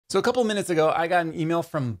So a couple minutes ago, I got an email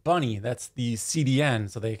from Bunny, that's the CDN,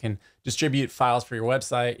 so they can distribute files for your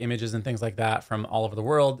website, images and things like that from all over the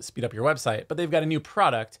world, speed up your website. But they've got a new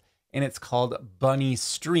product, and it's called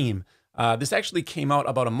BunnyStream. This actually came out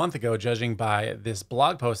about a month ago, judging by this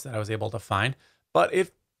blog post that I was able to find, but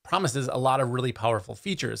it promises a lot of really powerful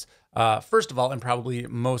features. First of all, and probably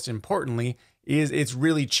most importantly, is it's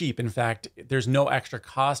really cheap. In fact, there's no extra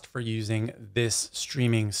cost for using this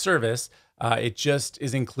streaming service. It just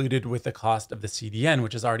is included with the cost of the CDN,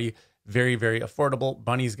 which is already very, very affordable.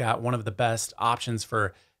 Bunny's got one of the best options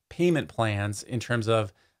for payment plans in terms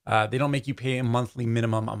of they don't make you pay a monthly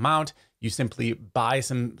minimum amount. You simply buy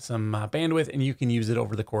some bandwidth and you can use it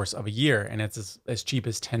over the course of a year. And it's as cheap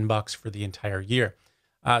as $10 for the entire year.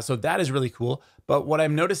 So that is really cool. But what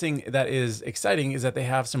I'm noticing that is exciting is that they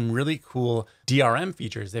have some really cool DRM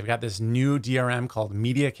features. They've got this new DRM called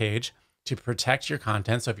Media Cage to protect your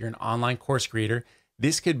content. So if you're an online course creator,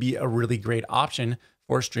 this could be a really great option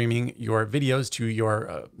for streaming your videos to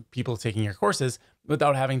your people taking your courses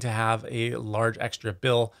without having to have a large extra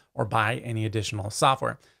bill or buy any additional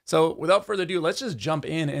software. So without further ado, let's just jump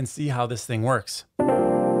in and see how this thing works.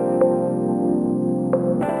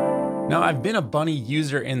 Now, I've been a Bunny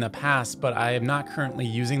user in the past, but I am not currently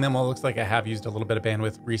using them. Well, it looks like I have used a little bit of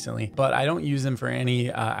bandwidth recently, but I don't use them for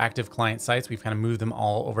any active client sites. We've kind of moved them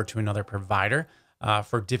all over to another provider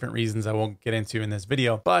for different reasons I won't get into in this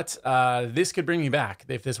video. But this could bring me back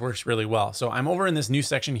if this works really well. So I'm over in this new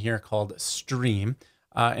section here called Stream.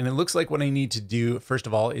 And it looks like what I need to do, first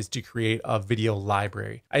of all, is to create a video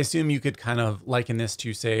library. I assume you could kind of liken this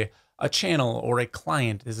to, say, a channel or a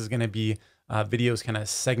client. This is going to be videos kind of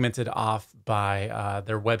segmented off by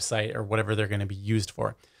their website or whatever they're going to be used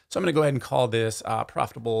for. So I'm going to go ahead and call this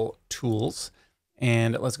Profitable Tools.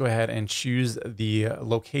 And let's go ahead and choose the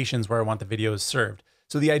locations where I want the videos served.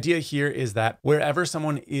 So the idea here is that wherever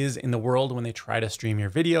someone is in the world when they try to stream your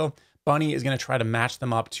video, Bunny is going to try to match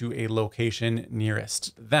them up to a location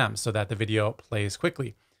nearest them so that the video plays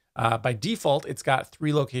quickly. By default, it's got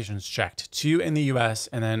 3 locations checked, 2 in the US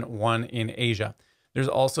and then 1 in Asia. There's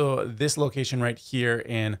also this location right here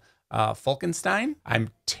in Falkenstein.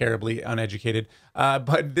 I'm terribly uneducated,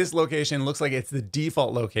 but this location looks like it's the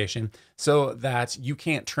default location so that you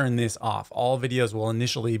can't turn this off. All videos will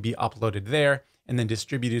initially be uploaded there and then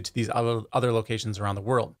distributed to these other locations around the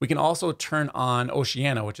world. We can also turn on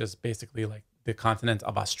Oceania, which is basically like the continent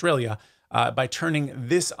of Australia. By turning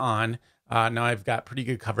this on, now I've got pretty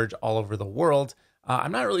good coverage all over the world.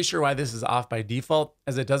 I'm not really sure why this is off by default,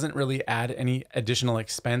 as it doesn't really add any additional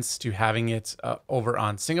expense to having it over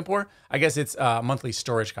on Singapore. I guess it's monthly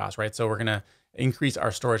storage cost, right? So we're gonna increase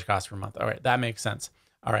our storage cost per month. All right, that makes sense.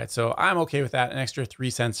 All right, so I'm okay with that, an extra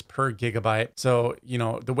 3 cents per gigabyte. So, you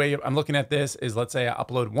know, the way I'm looking at this is, let's say I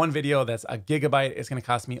upload one video that's a gigabyte, it's gonna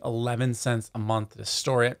cost me 11 cents a month to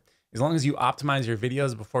store it. As long as you optimize your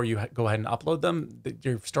videos before you go ahead and upload them,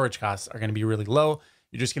 your storage costs are gonna be really low.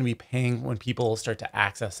 You're just gonna be paying when people start to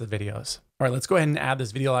access the videos. All right, let's go ahead and add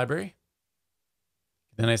this video library.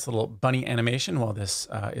 The nice little bunny animation while this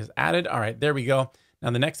is added. All right, there we go.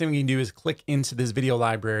 Now the next thing we can do is click into this video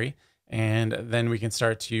library, and then we can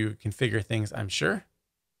start to configure things, I'm sure.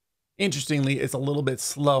 Interestingly, it's a little bit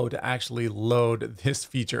slow to actually load this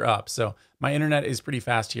feature up. So my internet is pretty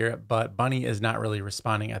fast here, but Bunny is not really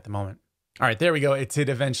responding at the moment. All right, there we go. It did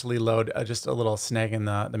eventually load, just a little snag in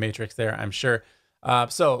the matrix there, I'm sure.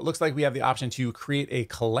 So it looks like we have the option to create a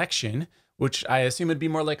collection, which I assume would be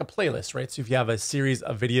more like a playlist, right? So if you have a series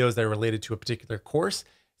of videos that are related to a particular course,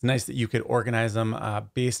 it's nice that you could organize them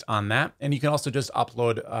based on that. And you can also just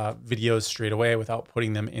upload videos straight away without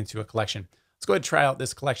putting them into a collection. Let's go ahead and try out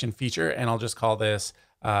this collection feature, and I'll just call this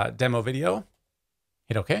demo video.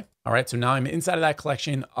 Hit OK. All right, so now I'm inside of that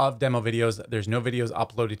collection of demo videos. There's no videos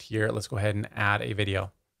uploaded here. Let's go ahead and add a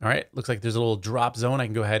video. All right, looks like there's a little drop zone. I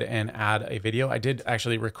can go ahead and add a video. I did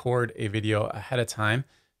actually record a video ahead of time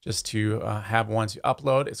just to have one to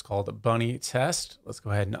upload. It's called Bunny Test. Let's go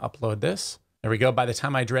ahead and upload this. There we go. By the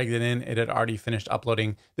time I dragged it in, it had already finished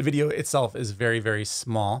uploading. The video itself is very, very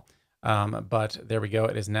small, but there we go.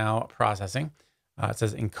 It is now processing. It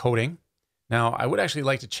says encoding. Now, I would actually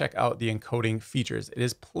like to check out the encoding features. It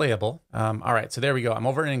is playable. All right, so there we go. I'm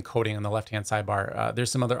over in encoding on the left-hand sidebar.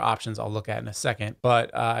 There's some other options I'll look at in a second,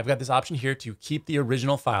 but I've got this option here to keep the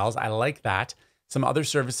original files. I like that. Some other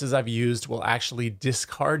services I've used will actually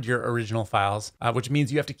discard your original files, which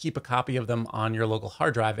means you have to keep a copy of them on your local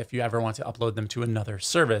hard drive if you ever want to upload them to another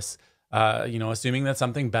service. You know, assuming that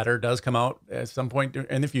something better does come out at some point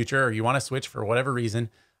in the future, or you want to switch for whatever reason,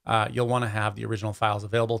 you'll want to have the original files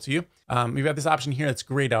available to you. We've got this option here that's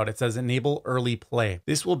grayed out. It says enable early play.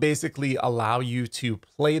 This will basically allow you to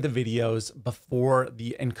play the videos before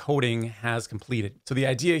the encoding has completed. So the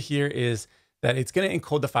idea here is that it's going to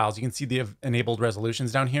encode the files. You can see the enabled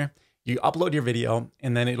resolutions down here. You upload your video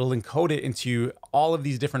and then it'll encode it into all of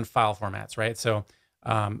these different file formats, right? So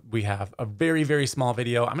we have a very, very small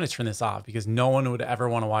video. I'm going to turn this off because no one would ever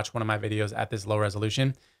want to watch one of my videos at this low resolution.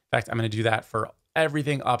 In fact, I'm going to do that for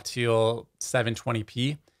everything up to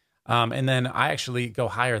 720p. And then I actually go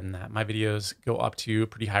higher than that. My videos go up to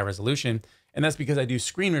pretty high resolution. And that's because I do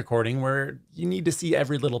screen recording where you need to see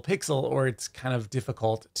every little pixel or it's kind of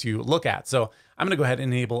difficult to look at. So I'm going to go ahead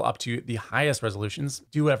and enable up to the highest resolutions.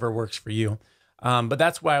 Do whatever works for you. But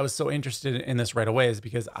that's why I was so interested in this right away, is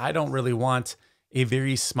because I don't really want a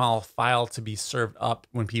very small file to be served up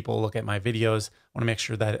when people look at my videos. I want to make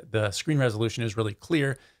sure that the screen resolution is really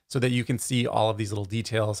clear so that you can see all of these little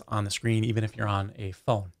details on the screen, even if you're on a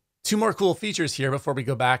phone. Two more cool features here before we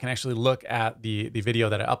go back and actually look at the video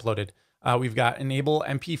that I uploaded. We've got enable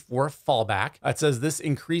MP4 fallback. It says this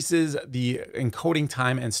increases the encoding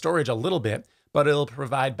time and storage a little bit, but it'll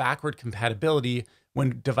provide backward compatibility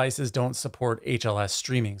when devices don't support HLS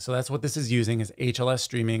streaming. So that's what this is using, is HLS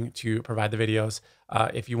streaming to provide the videos.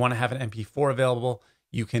 If you want to have an MP4 available,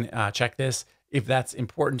 you can check this. If that's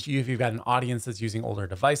important to you, if you've got an audience that's using older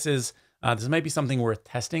devices, this might be something worth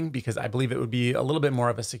testing, because I believe it would be a little bit more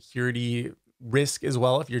of a security risk as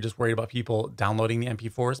well if you're just worried about people downloading the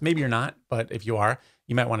MP4s. Maybe you're not, but if you are,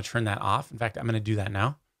 you might want to turn that off. In fact, I'm going to do that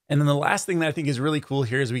now. And then the last thing that I think is really cool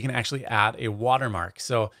here is we can actually add a watermark.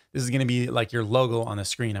 So this is going to be like your logo on the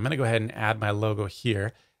screen. I'm going to go ahead and add my logo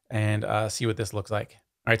here and see what this looks like.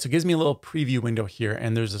 All right, so it gives me a little preview window here,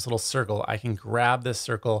 and there's this little circle. I can grab this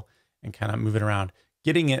circle and kind of move it around.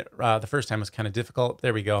 Getting it the first time was kind of difficult.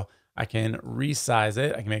 There we go. I can resize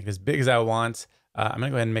it. I can make it as big as I want. I'm going to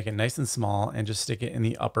go ahead and make it nice and small and just stick it in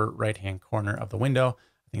the upper right-hand corner of the window.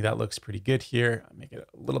 I think that looks pretty good here. I'll make it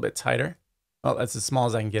a little bit tighter. Oh, that's as small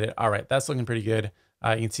as I can get it. All right, that's looking pretty good.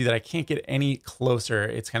 You can see that I can't get any closer.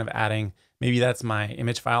 It's kind of adding, maybe that's my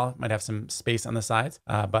image file. Might have some space on the sides,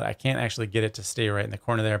 but I can't actually get it to stay right in the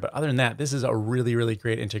corner there. But other than that, this is a really, really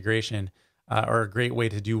great integration or a great way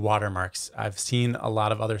to do watermarks. I've seen a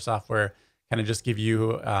lot of other software kind of just give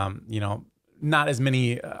you, you know, not as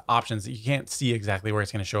many options. You can't see exactly where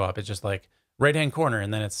it's going to show up. It's just like right-hand corner,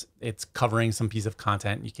 and then it's covering some piece of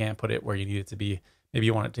content. You can't put it where you need it to be. Maybe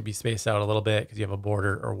you want it to be spaced out a little bit because you have a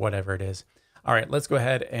border or whatever it is. All right, let's go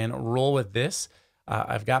ahead and roll with this.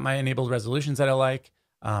 I've got my enabled resolutions that I like.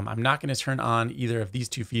 I'm not going to turn on either of these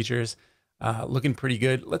two features. Looking pretty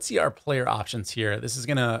good. Let's see our player options here. This is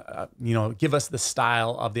going to, you know, give us the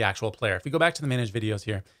style of the actual player. If we go back to the manage videos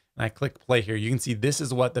here and I click play here, you can see this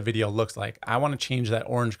is what the video looks like. I want to change that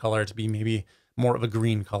orange color to be maybe more of a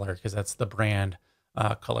green color because that's the brand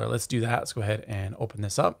color. Let's do that. Let's go ahead and open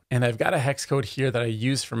this up. And I've got a hex code here that I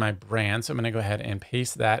use for my brand. So I'm going to go ahead and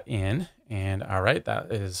paste that in. And all right, that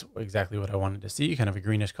is exactly what I wanted to see, kind of a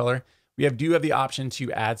greenish color. We do have the option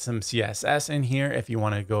to add some CSS in here if you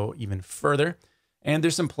want to go even further. And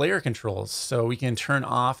there's some player controls. So we can turn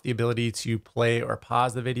off the ability to play or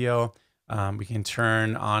pause the video. We can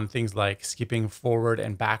turn on things like skipping forward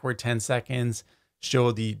and backward 10 seconds,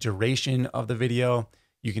 show the duration of the video.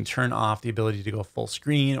 You can turn off the ability to go full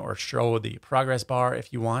screen or show the progress bar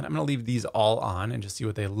if you want. I'm going to leave these all on and just see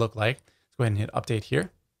what they look like. Let's go ahead and hit update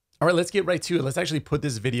here. All right, let's get right to it. Let's actually put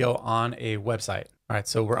this video on a website. All right,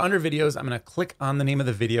 so we're under videos. I'm going to click on the name of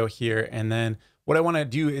the video here. And then what I want to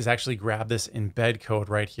do is actually grab this embed code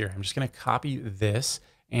right here. I'm just going to copy this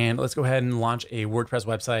and let's go ahead and launch a WordPress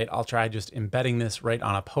website. I'll try just embedding this right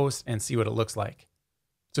on a post and see what it looks like.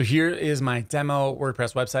 So here is my demo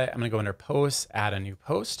WordPress website. I'm going to go under posts, add a new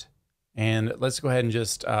post. And let's go ahead and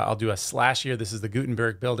just, I'll do a slash here. This is the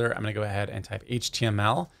Gutenberg builder. I'm going to go ahead and type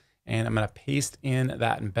HTML and I'm going to paste in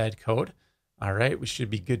that embed code. All right, we should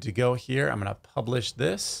be good to go here. I'm going to publish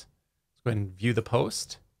this. Let's go ahead and view the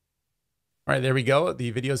post. All right, there we go.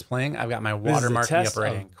 The video is playing. I've got my watermark in the upper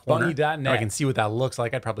right-hand corner. Now I can see what that looks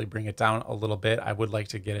like. I'd probably bring it down a little bit. I would like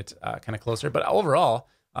to get it kind of closer, but overall,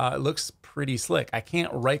 it looks pretty slick. I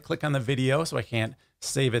can't right click on the video, so I can't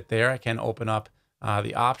save it there. I can open up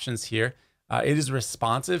the options here. It is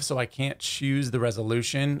responsive, so I can't choose the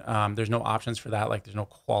resolution. There's no options for that. Like there's no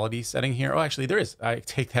quality setting here. Oh, actually there is. I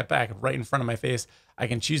take that back right in front of my face. I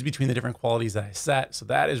can choose between the different qualities that I set. So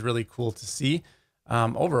that is really cool to see.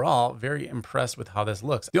 Overall, very impressed with how this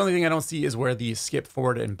looks. The only thing I don't see is where the skip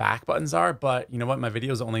forward and back buttons are, but you know what? My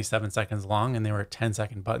video is only 7 seconds long and they were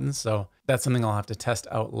 10-second buttons. So that's something I'll have to test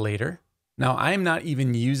out later. Now, I'm not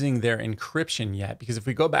even using their encryption yet, because if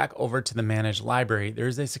we go back over to the manage library,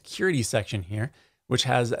 there's a security section here, which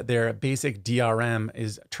has their basic DRM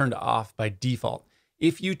is turned off by default.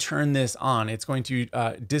 If you turn this on, it's going to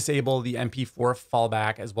disable the MP4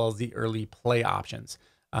 fallback as well as the early play options.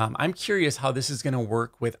 I'm curious how this is going to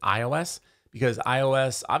work with iOS, because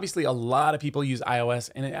iOS, obviously a lot of people use iOS,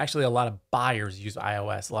 and actually a lot of buyers use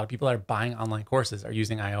iOS. A lot of people that are buying online courses are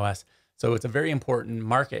using iOS. So it's a very important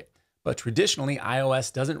market. But traditionally,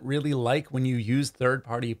 iOS doesn't really like when you use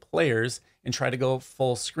third-party players and try to go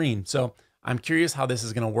full screen. So I'm curious how this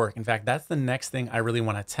is going to work. In fact, that's the next thing I really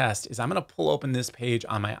want to test is I'm going to pull open this page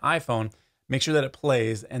on my iPhone, make sure that it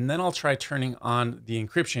plays, and then I'll try turning on the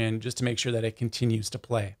encryption just to make sure that it continues to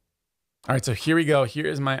play. All right, so here we go. Here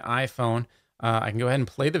is my iPhone. I can go ahead and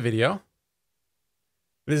play the video.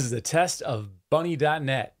 This is a test of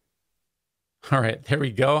bunny.net. All right, there we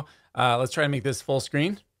go. Let's try to make this full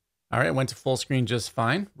screen. All right, went to full screen just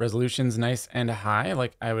fine. Resolution's nice and high,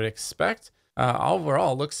 like I would expect.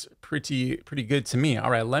 Overall, looks pretty good to me. All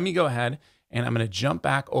right, let me go ahead and I'm gonna jump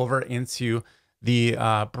back over into the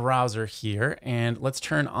browser here, and let's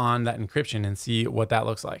turn on that encryption and see what that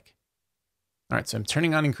looks like. All right, so I'm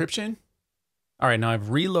turning on encryption. All right, now I've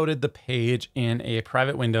reloaded the page in a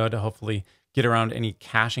private window to hopefully get around any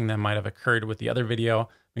caching that might have occurred with the other video.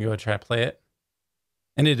 I'm gonna go try to play it.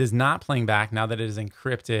 And it is not playing back now that it is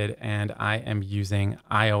encrypted and I am using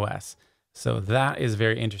iOS. So that is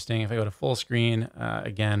very interesting. If I go to full screen,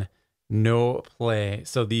 again, no play.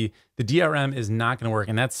 So the DRM is not going to work,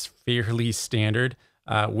 and that's fairly standard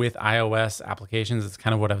with iOS applications. It's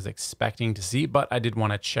kind of what I was expecting to see, but I did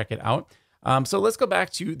want to check it out. So let's go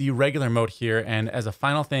back to the regular mode here. And as a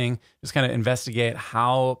final thing, just kind of investigate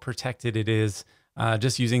how protected it is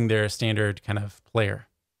just using their standard kind of player.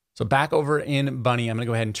 So back over in Bunny, I'm gonna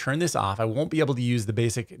go ahead and turn this off. I won't be able to use the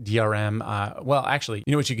basic DRM. Well, actually,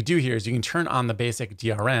 you know what you could do here is you can turn on the basic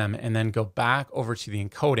DRM and then go back over to the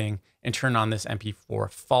encoding and turn on this MP4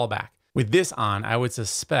 fallback. With this on, I would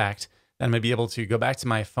suspect that I'm gonna be able to go back to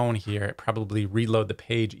my phone here, probably reload the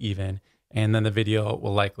page even, and then the video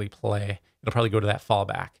will likely play. It'll probably go to that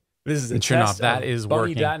fallback. This is a turn test off. That is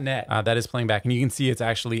working. Bunny.net. That is playing back, and you can see it's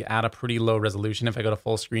actually at a pretty low resolution. If I go to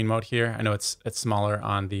full screen mode here, I know it's smaller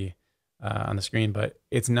on the screen, but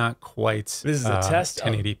it's not quite. This is a test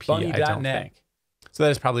 1080p. Bunny.net. I don't think. So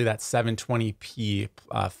that is probably that 720p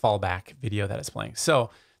fallback video that it's playing.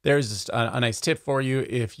 So there's just a nice tip for you.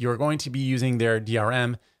 If you're going to be using their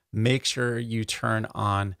DRM, make sure you turn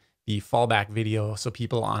on the fallback video so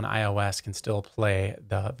people on iOS can still play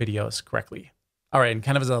the videos correctly. All right, and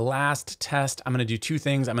kind of as a last test, I'm gonna do two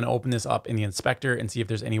things. I'm gonna open this up in the inspector and see if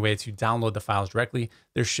there's any way to download the files directly.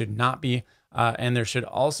 There should not be, and there should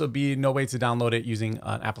also be no way to download it using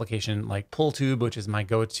an application like PullTube, which is my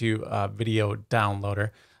go-to video downloader.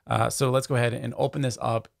 So let's go ahead and open this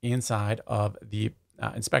up inside of the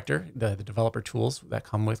inspector, the developer tools that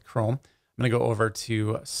come with Chrome. I'm gonna go over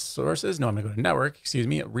to sources. No, I'm gonna go to network, excuse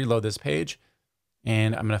me, reload this page.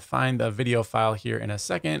 And I'm going to find the video file here in a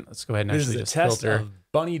second. Let's go ahead and actually just filter. This is a test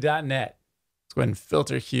of Bunny.net. Let's go ahead and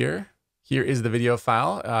filter here. Here is the video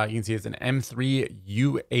file. You can see it's an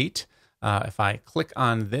M3U8. If I click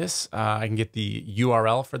on this, I can get the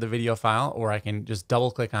URL for the video file, or I can just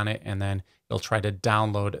double click on it and then it'll try to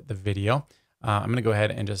download the video. I'm going to go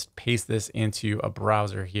ahead and just paste this into a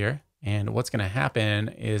browser here. And what's going to happen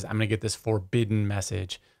is I'm going to get this forbidden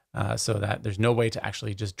message. So that there's no way to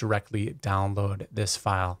actually just directly download this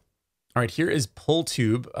file. All right, here is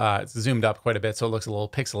PullTube. It's zoomed up quite a bit, so it looks a little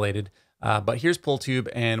pixelated. But here's PullTube,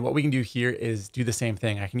 and what we can do here is do the same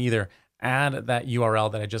thing. I can either add that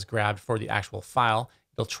URL that I just grabbed for the actual file.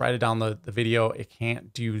 It'll try to download the video. It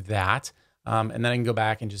can't do that. And then I can go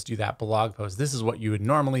back and just do that blog post. This is what you would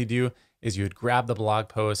normally do, is you would grab the blog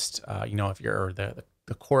post, you know, if you're the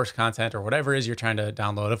course content or whatever it is you're trying to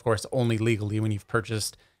download, of course, only legally when you've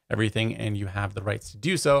purchased everything and you have the rights to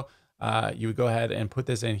do so, you would go ahead and put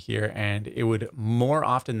this in here, and it would more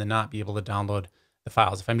often than not be able to download the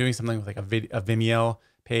files. If I'm doing something with like a Vimeo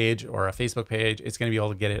page or a Facebook page, it's going to be able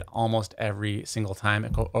to get it almost every single time.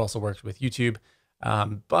 It also works with YouTube.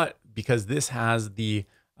 But because this has the,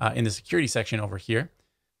 in the security section over here,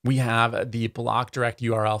 we have the block direct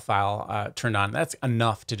URL file turned on. That's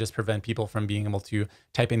enough to just prevent people from being able to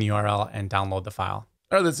type in the URL and download the file.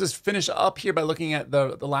 All right, let's just finish up here by looking at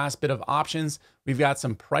the last bit of options. We've got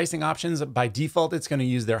some pricing options. By default, it's going to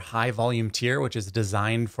use their high volume tier, which is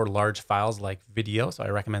designed for large files like video. So I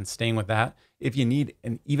recommend staying with that. If you need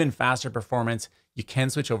an even faster performance, you can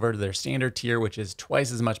switch over to their standard tier, which is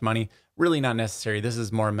twice as much money. Really not necessary. This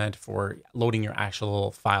is more meant for loading your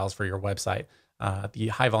actual files for your website. the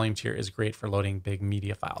high volume tier is great for loading big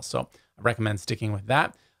media files. So I recommend sticking with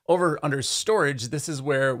that. Over under storage, this is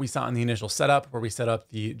where we saw in the initial setup where we set up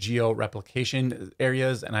the geo replication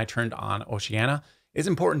areas and I turned on Oceania. It's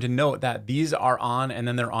important to note that these are on and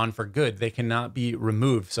then they're on for good. They cannot be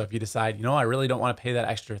removed. So if you decide, you know, I really don't want to pay that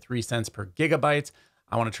extra 3 cents per gigabyte,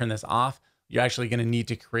 I want to turn this off, you're actually going to need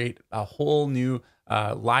to create a whole new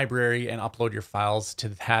library and upload your files to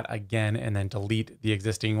that again, and then delete the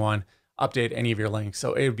existing one, update any of your links.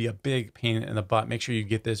 So it would be a big pain in the butt. Make sure you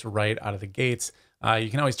get this right out of the gates. You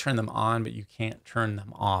can always turn them on, but you can't turn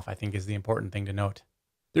them off, I think is the important thing to note.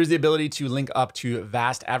 There's the ability to link up to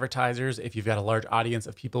vast advertisers. If you've got a large audience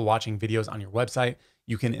of people watching videos on your website,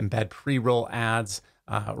 you can embed pre-roll ads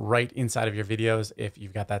right inside of your videos if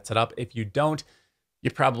you've got that set up. If you don't,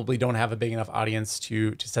 you probably don't have a big enough audience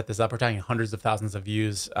to set this up. We're talking hundreds of thousands of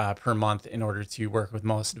views per month in order to work with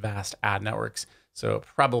most vast ad networks. So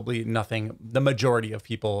probably nothing the majority of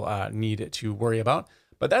people need to worry about.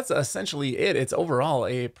 But that's essentially it. It's overall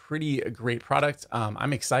a pretty great product.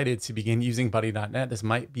 I'm excited to begin using Buddy.net. This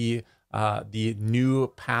might be the new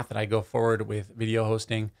path that I go forward with video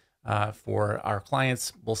hosting for our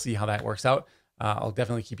clients. We'll see how that works out. I'll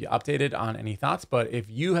definitely keep you updated on any thoughts. But if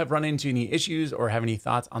you have run into any issues or have any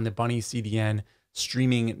thoughts on the Bunny CDN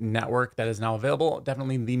streaming network that is now available,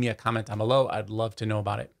 definitely leave me a comment down below. I'd love to know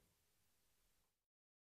about it.